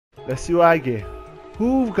Let's see what I get.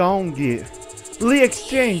 Who gon' get? Lee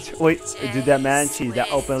exchange. Wait, do that man cheese. That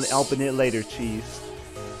open it later cheese.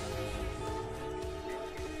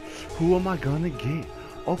 Who am I gonna get?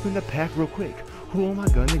 Open the pack real quick. Who am I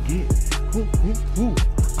gonna get? Who?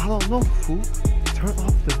 I don't know, fool. Turn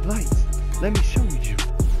off the lights. Let me show you.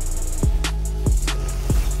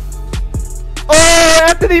 Oh,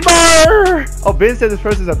 Anthony Barr! Oh, Ben said this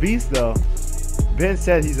person's a beast, though. Ben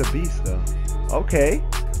said he's a beast, though. Okay.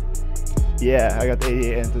 Yeah, I got the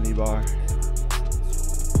 88 Anthony Barr.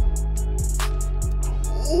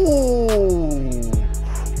 Ooh.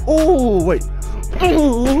 Oh, wait.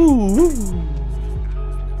 Ooh.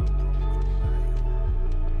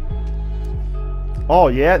 Oh,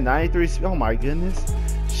 yeah, 93. Oh, my goodness.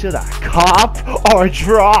 Should I cop or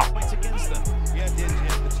drop?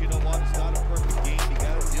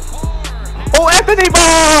 Oh, Anthony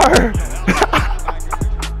Barr!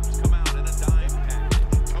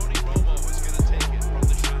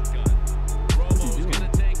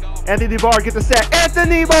 Anthony Barr, get the sack.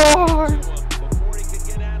 Anthony Barr!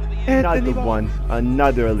 Another one.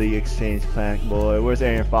 Another elite exchange pack, boy. Where's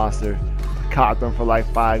Aaron Foster? Caught them for like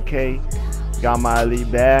 5K. Got my elite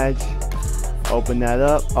badge. Open that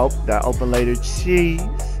up. Oh, that open later cheese.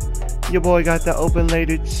 Your boy got the open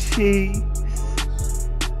later cheese.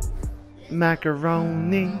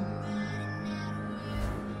 Macaroni.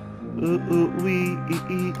 Ooh, wee,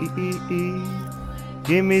 ee.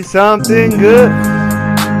 Give me something good.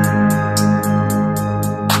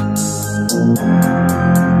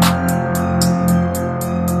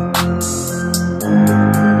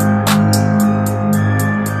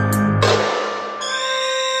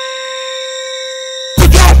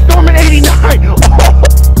 Norman 89. I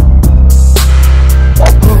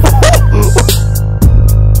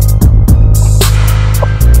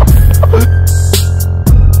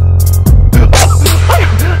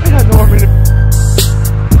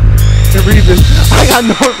got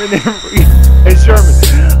Norman and Sherman.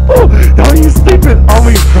 Oh, don't you sleeping on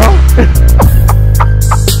me, bro?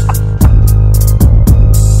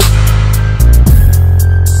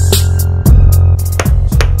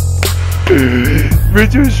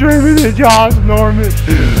 Richard Sherman and Josh Norman.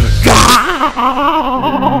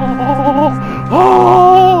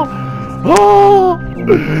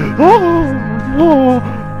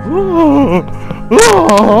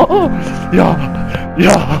 Yeah.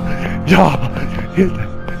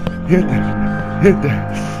 Hit that.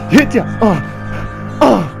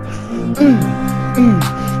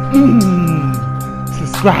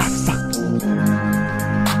 Subscribe.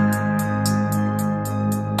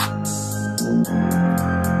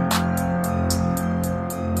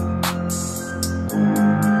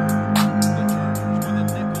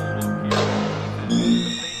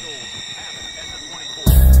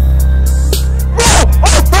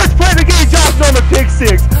 First play the game, Josh Norman pick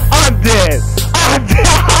 6. I'm dead.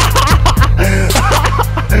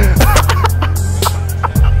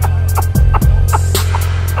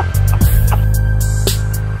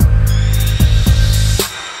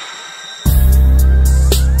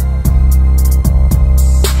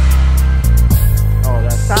 Oh,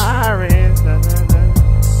 that siren.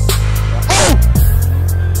 Oh!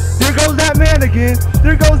 There goes that man again.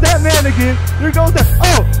 There goes that.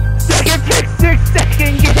 Oh! Second pick 6.